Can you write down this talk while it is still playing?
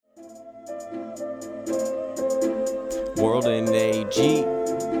World and AG.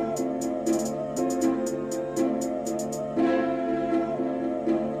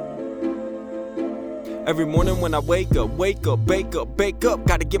 Every morning when I wake up, bake up.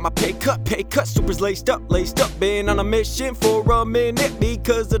 Gotta get my pay cut, supers laced up. Been on a mission for a minute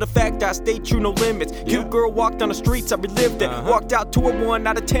because of the fact I stay true, no limits. Cute girl walked down the streets, I relived it. Walked out to a 1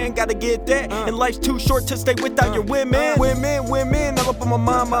 out of 10, gotta get that. And life's too short to stay without your women. Women, all up on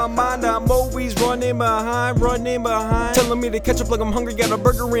my mind. I'm always running behind. Telling me to catch up like I'm hungry, got a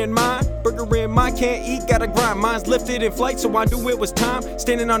burger in mind. Can't eat, gotta grind. Mine's lifted in flight, so I knew it was time.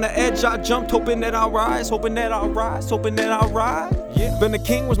 Standing on the edge, I jumped, hoping that I'll rise. Hoping that I'll rise. Yeah. Been the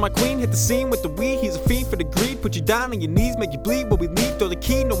king, was my queen, hit the scene with the weed. He's a fiend for the greed, put you down on your knees, make you bleed. When we leave, throw the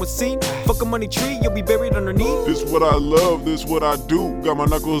key, no one's seen. Fuck a money tree, you'll be buried underneath. This what I love, this what I do. Got my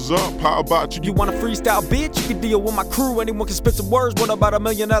knuckles up, how about you? You want a freestyle, bitch? You can deal with my crew. Anyone can spit some words, what about $1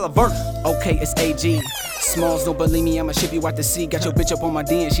 million verse? Okay, it's AG. Smalls, don't believe me, I'ma ship you out to sea. Got your bitch up on my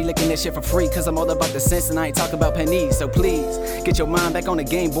D and she licking that shit for free. Cause I'm all about the sense and I ain't talking about pennies. So please, get your mind back on the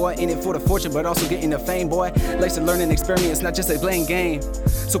game, boy. In it for the fortune, but also getting the fame, boy. Life's a learning experience, not just a playing game.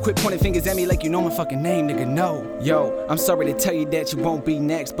 So quit pointing fingers at me like you know my fucking name, nigga, no. Yo, I'm sorry to tell you that you won't be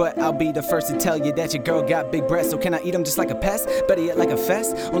next, but I'll be the first to tell you that your girl got big breasts. So can I eat them just like a pest? Better yet like a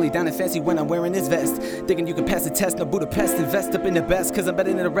fest? Only down and fancy when I'm wearing this vest. Thinking you can pass the test, no Budapest. Invest up in the best, cause I'm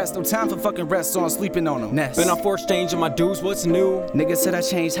better than the rest. No time for fucking rest, so I'm sleeping on them. Been on forced change in my dues, what's new? Niggas said I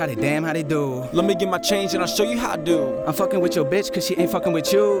changed, how they do. Let me get my change and I'll show you how I do. I'm fucking with your bitch cause she ain't fucking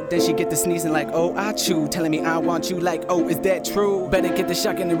with you. Then she get the sneezing like, oh, I chew. Telling me I want you like, oh, is that true? Better get the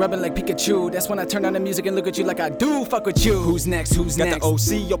shotgun and rubbing like Pikachu. That's when I turn on the music and look at you like I do fuck with you. Who's next? Got the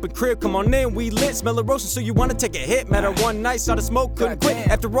OC open crib, come on in, we lit. Smell the roasting, so you wanna take a hit. Met her one night, saw the smoke, couldn't quit.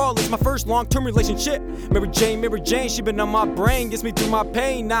 After all, it's my first long-term relationship. Mary Jane, she been on my brain, gets me through my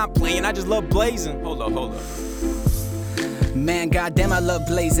pain. Now I'm playing, I just love blazing. Hold up. Man, goddamn, I love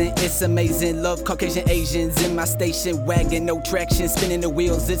blazing. It's amazing. Love Caucasian Asians in my station wagon, no traction, spinning the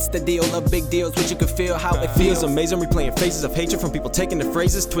wheels. It's the deal of big deals, which you can feel how it feels. Amazing, replaying phases of hatred from people taking the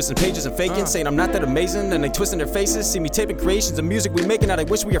phrases, twisting pages and faking, saying I'm not that amazing, and they twisting their faces. See me taping creations of music we making, now they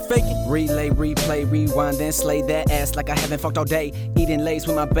wish we are faking. Relay, replay, rewind, and slay that ass like I haven't fucked all day. Eating lays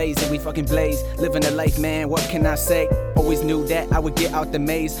with my bays and we fucking blaze. Living a life, man, what can I say? Always knew that I would get out the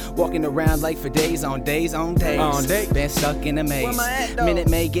maze. Walking around like for days on days. Been stuck in a maze. Minute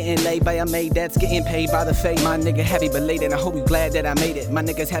Maid getting laid by a maid that's getting paid by the fade. My nigga happy belated, I hope you glad that I made it. My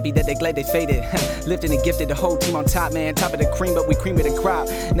niggas happy that they glad they faded. Lifted and gifted, the whole team on top, man. Top of the cream, but we cream of the crop.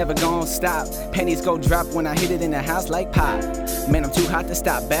 Never gon' stop. Pennies go drop when I hit it in the house like pop. Man, I'm too hot to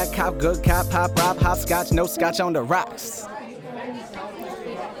stop. Bad cop, good cop, pop, rob, hopscotch, no scotch on the rocks.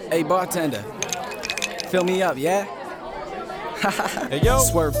 Hey bartender, fill me up, yeah? Hey, yo.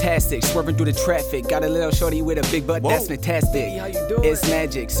 Swerve-tastic, swerving through the traffic. Got a little shorty with a big butt, that's fantastic. Hey, how you doing? It's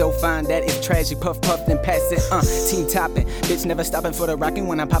magic, so fine that it's tragic. Puff, puff, then pass it. Team topping, bitch never stopping for the rocking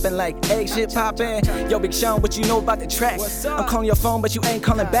when I'm popping like egg shit popping. Yo, Big Sean, what you know about the track? I'm calling your phone, but you ain't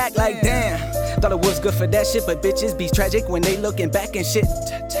calling back like damn. Thought it was good for that shit, but bitches be tragic when they looking back and shit.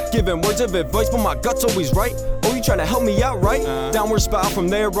 Giving words of advice, but my gut's always right. Oh, you trying to help me out, right? Downward spiral from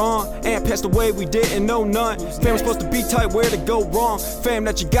there on. And passed away, we didn't know none. Fam was supposed to be tight, where to go wrong? Fam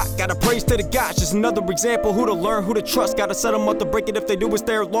that you got, gotta praise to the gods. Just another example, who to learn, who to trust. Gotta set them up to break it if they do, it's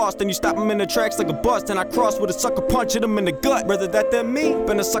their loss. Then you stop them in the tracks like a bus. Then I cross with a sucker punch, hit them in the gut. Rather that than me.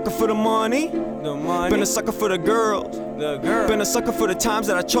 Been a sucker for the money. Been a sucker for the girls. Been a sucker for the times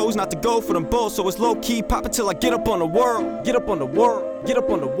that I chose not to go for them both. So it's low key, pop until I get up on the world. Get up on the world. Get up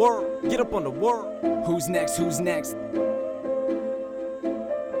on the world. Get up on the world. Who's next?